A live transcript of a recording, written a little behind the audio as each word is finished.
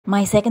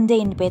My second day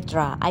in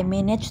Petra, I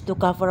managed to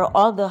cover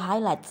all the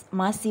highlights,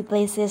 must-see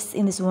places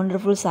in this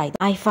wonderful site.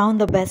 I found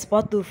the best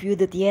spot to view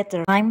the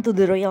theater, climbed to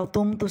the royal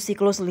tomb to see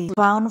closely,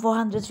 found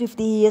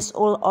 450 years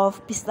old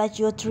of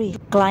pistachio tree,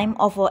 climbed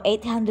over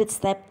 800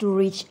 steps to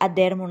reach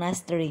Deir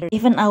Monastery.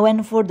 Even I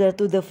went further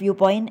to the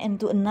viewpoint and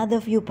to another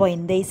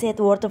viewpoint. They said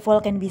waterfall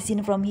can be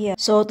seen from here.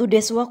 So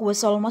today's walk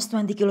was almost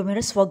 20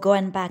 kilometers for go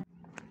and back.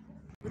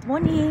 Good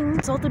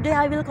morning! So today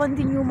I will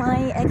continue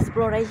my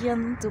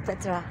exploration to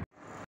Petra.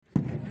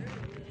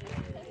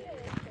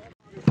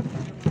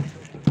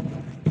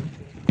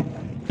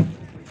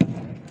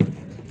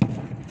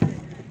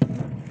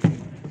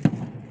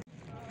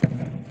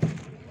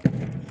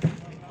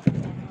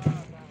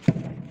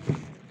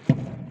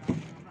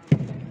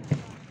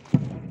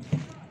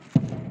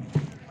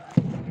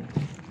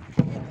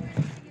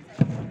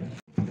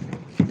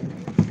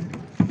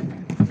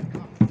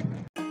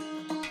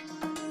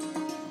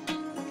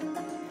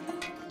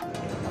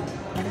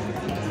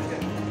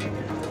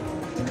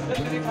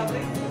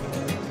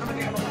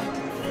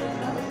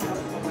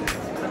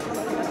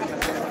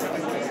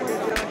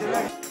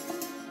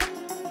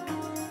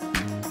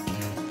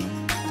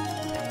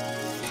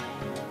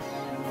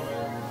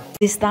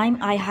 This time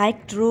I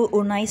hiked through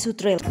Unayshu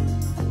trail.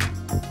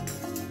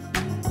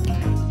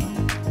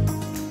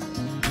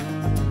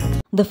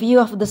 The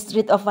view of the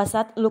street of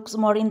Wasat looks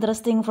more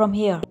interesting from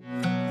here.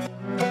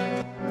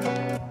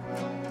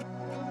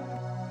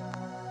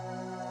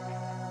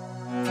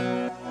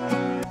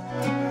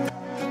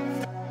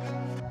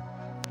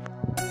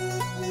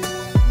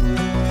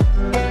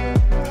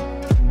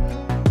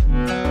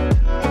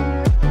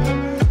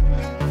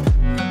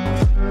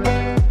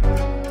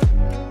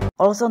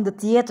 Also, the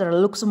theater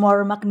looks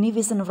more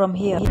magnificent from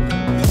here.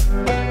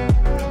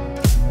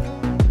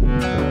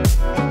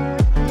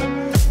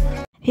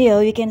 Here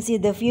we can see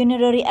the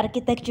funerary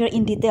architecture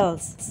in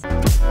details.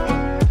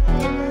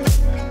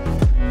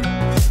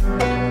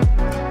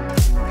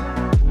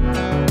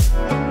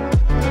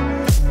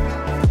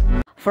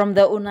 From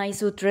the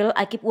Unayshu trail,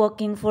 I keep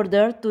walking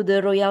further to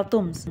the royal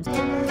tombs.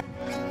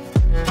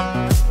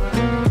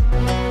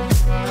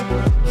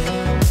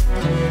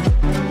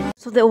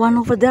 So the one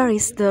over there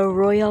is the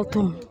royal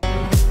tomb.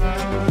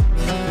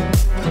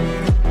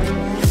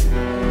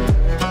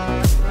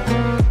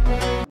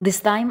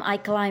 This time I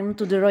climbed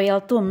to the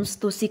royal tombs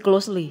to see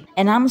closely.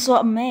 And I'm so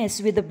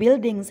amazed with the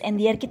buildings and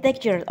the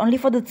architecture only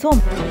for the tomb.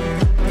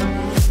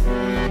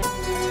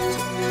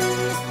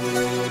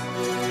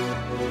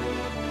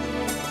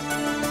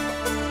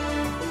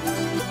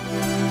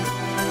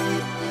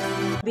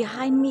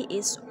 Behind me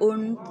is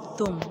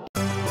tomb.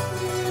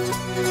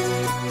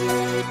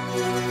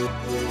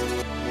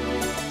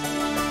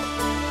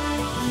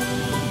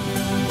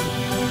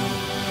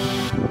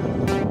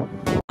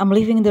 I'm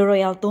leaving the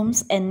royal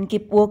tombs and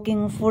keep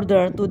walking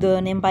further to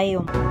the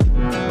Nymphaeum.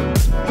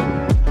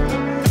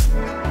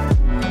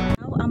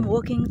 Now I'm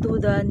walking to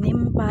the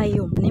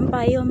Nymphaeum.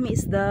 Nymphaeum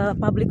is the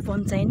public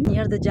fountain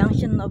near the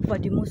junction of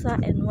Wadi Musa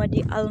and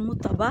Wadi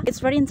Al-Mutabah.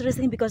 It's very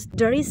interesting because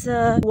there is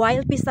a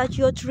wild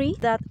pistachio tree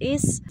that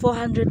is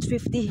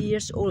 450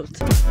 years old.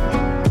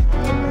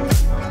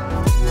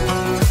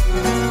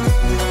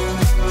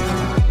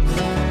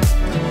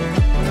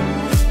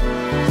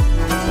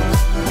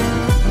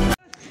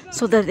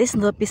 So that is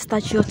the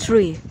pistachio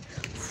tree,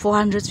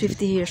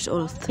 450 years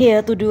old.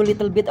 Here to do a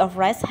little bit of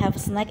rest, have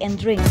snack and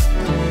drink.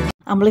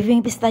 I'm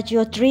leaving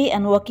pistachio tree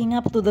and walking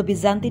up to the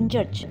Byzantine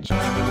church.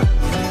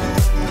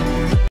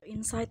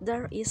 Inside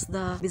there is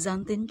the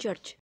Byzantine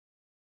church.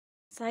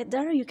 Inside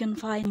there you can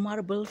find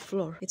marble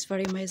floor. It's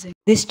very amazing.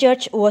 This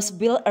church was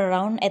built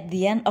around at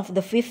the end of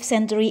the 5th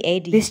century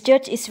AD. This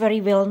church is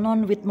very well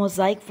known with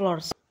mosaic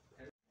floors.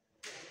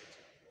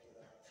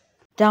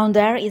 Down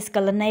there is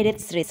Colonnaded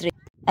street.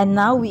 And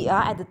now we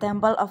are at the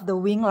temple of the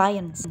winged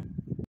lions.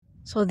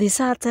 So this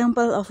is a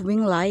temple of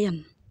winged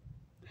lion.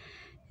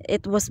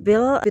 It was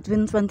built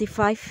between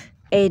 25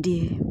 AD.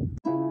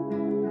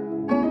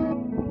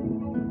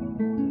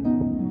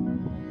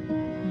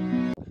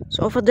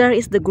 So over there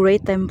is the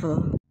Great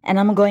Temple. And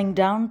I'm going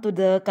down to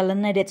the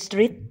Colonnaded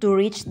street to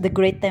reach the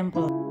Great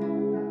Temple.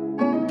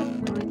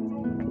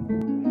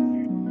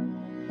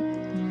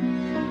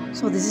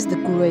 So this is the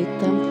Great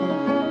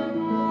Temple.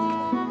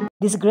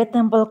 This great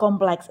temple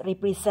complex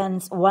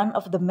represents one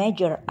of the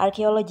major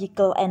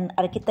archaeological and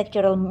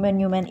architectural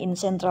monuments in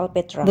central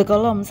Petra. The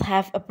columns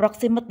have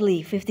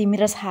approximately 50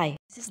 meters high.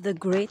 This is the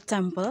Great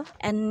Temple,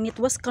 and it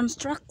was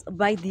constructed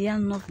by the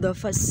end of the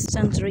 1st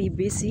century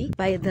BC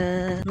by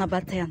the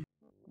Nabatean.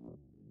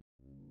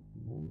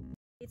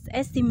 It's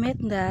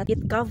estimated that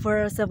it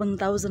covers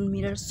 7,000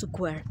 meters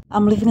square.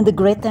 I'm leaving the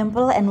Great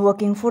Temple and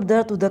walking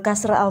further to the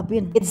Qasr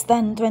al-Bint. It's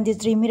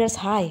 23 meters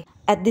high.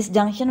 At this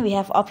junction, we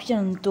have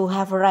option to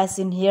have a rest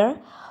in here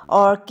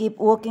or keep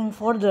walking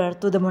further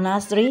to the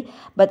monastery,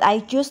 but I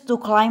choose to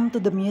climb to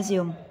the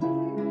museum.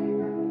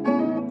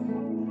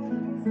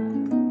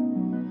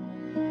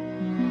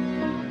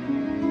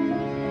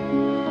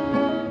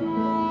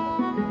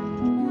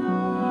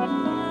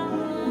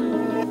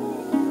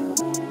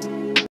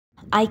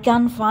 I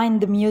can't find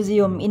the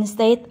museum.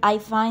 Instead, I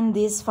find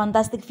these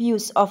fantastic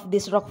views of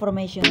this rock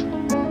formation.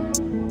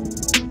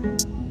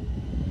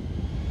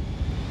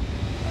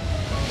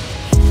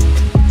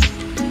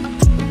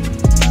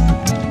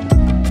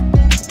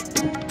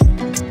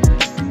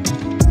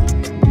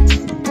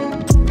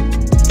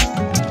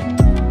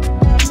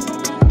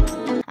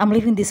 I'm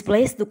leaving this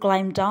place to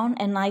climb down,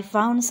 and I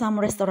found some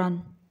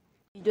restaurant.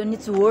 You don't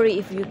need to worry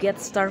if you get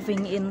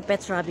starving in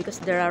Petra because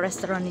there are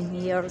restaurants in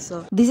here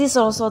also. This is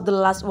also the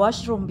last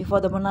washroom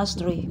before the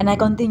monastery, and I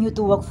continue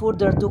to walk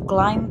further to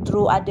climb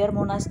through Deir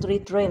Monastery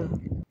trail.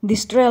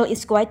 This trail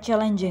is quite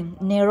challenging,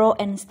 narrow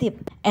and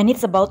steep, and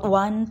it's about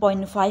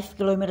 1.5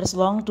 kilometers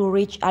long to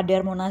reach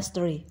Deir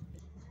Monastery.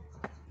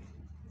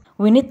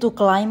 We need to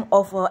climb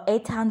over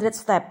 800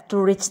 steps to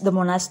reach the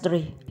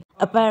monastery.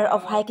 A pair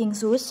of hiking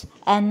shoes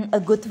and a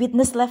good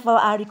fitness level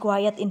are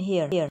required in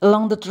here.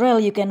 Along the trail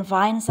you can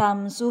find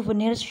some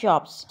souvenir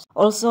shops.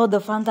 Also the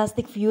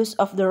fantastic views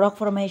of the rock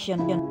formation.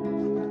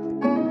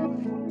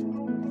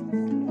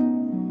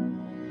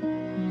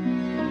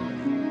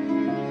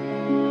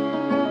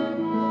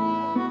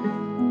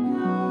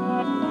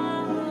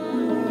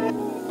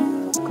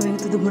 Going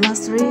to the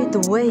monastery,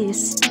 the way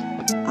is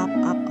up,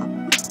 up, up.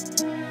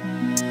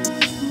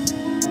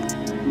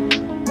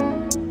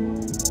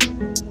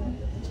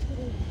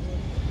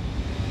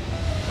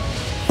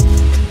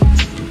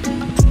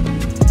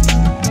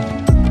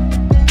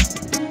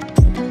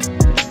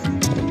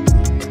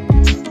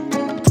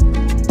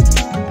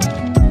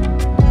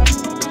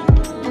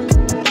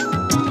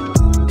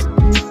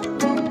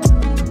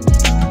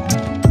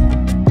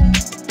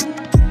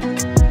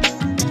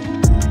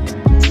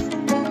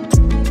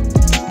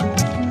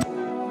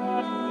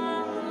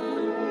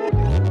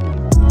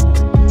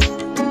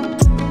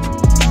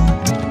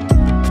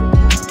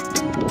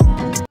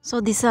 So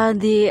these are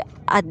the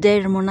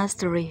Deir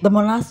Monastery. The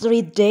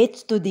monastery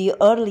dates to the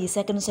early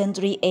 2nd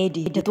century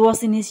AD. It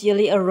was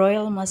initially a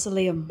royal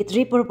mausoleum. It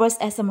repurposed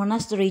as a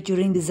monastery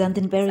during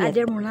Byzantine period.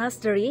 Deir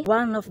Monastery,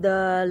 one of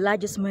the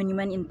largest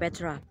monuments in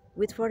Petra,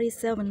 with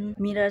 47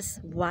 meters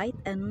wide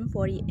and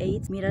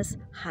 48 meters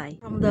high.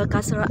 From the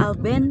Qasr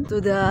al-Bint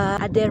to the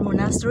Deir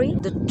Monastery,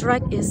 the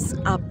trek is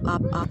up,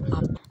 up, up,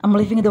 up. I'm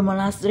leaving the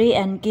monastery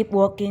and keep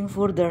walking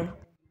further.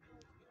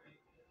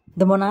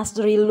 The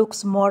monastery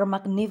looks more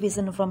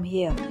magnificent from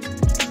here.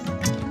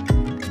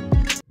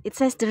 It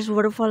says there's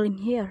waterfall in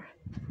here.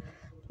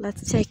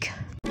 Let's check.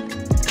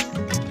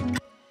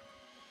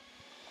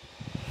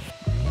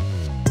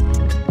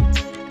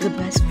 The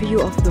best view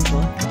of the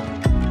world.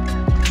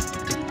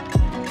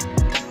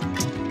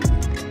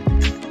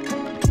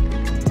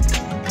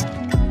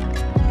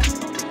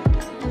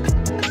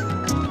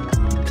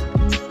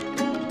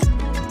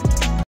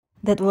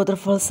 That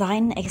waterfall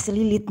sign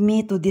actually led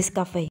me to this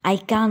cafe. I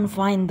can't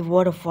find the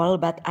waterfall,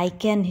 but I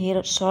can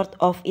hear sort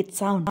of its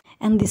sound.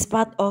 And this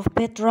part of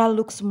Petra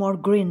looks more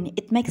green.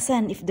 It makes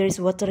sense if there is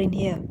water in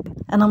here.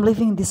 And I'm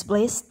leaving this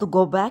place to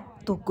go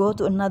back to go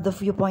to another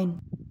viewpoint.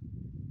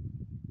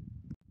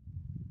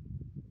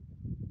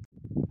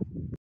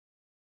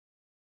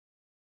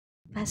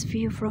 Best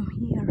view from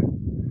here.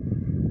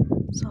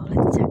 So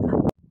let's check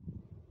out.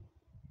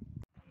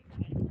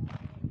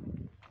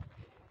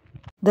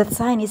 That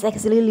sign is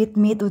actually led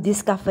me to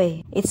this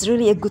cafe. It's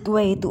really a good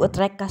way to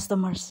attract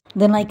customers.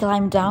 Then I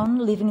climbed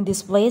down, leaving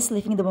this place,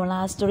 leaving the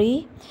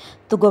monastery,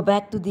 to go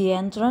back to the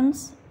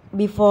entrance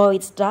before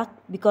it's dark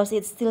because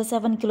it's still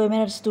 7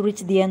 kilometers to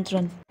reach the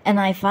entrance. And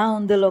I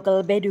found the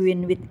local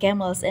Bedouin with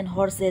camels and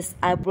horses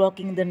are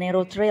blocking the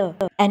narrow trail.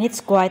 And it's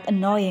quite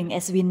annoying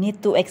as we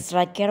need to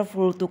extra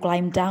careful to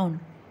climb down.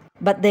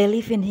 But they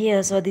live in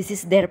here, so this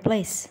is their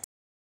place.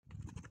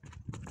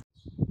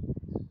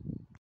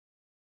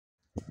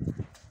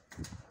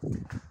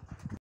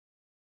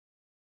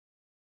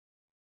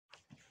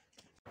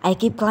 I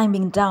keep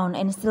climbing down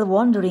and still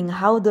wondering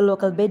how the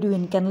local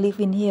Bedouin can live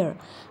in here,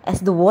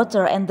 as the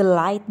water and the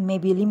light may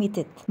be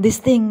limited. This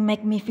thing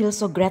makes me feel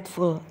so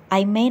grateful.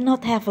 I may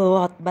not have a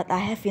lot, but I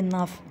have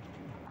enough.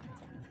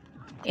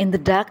 In the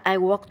dark, I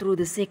walk through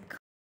the sikh.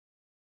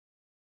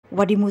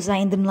 Wadi Musa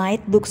in the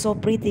night looks so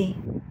pretty.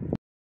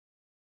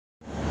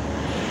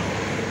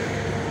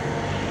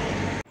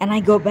 And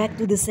I go back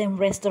to the same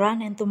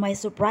restaurant, and to my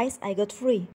surprise, I got free.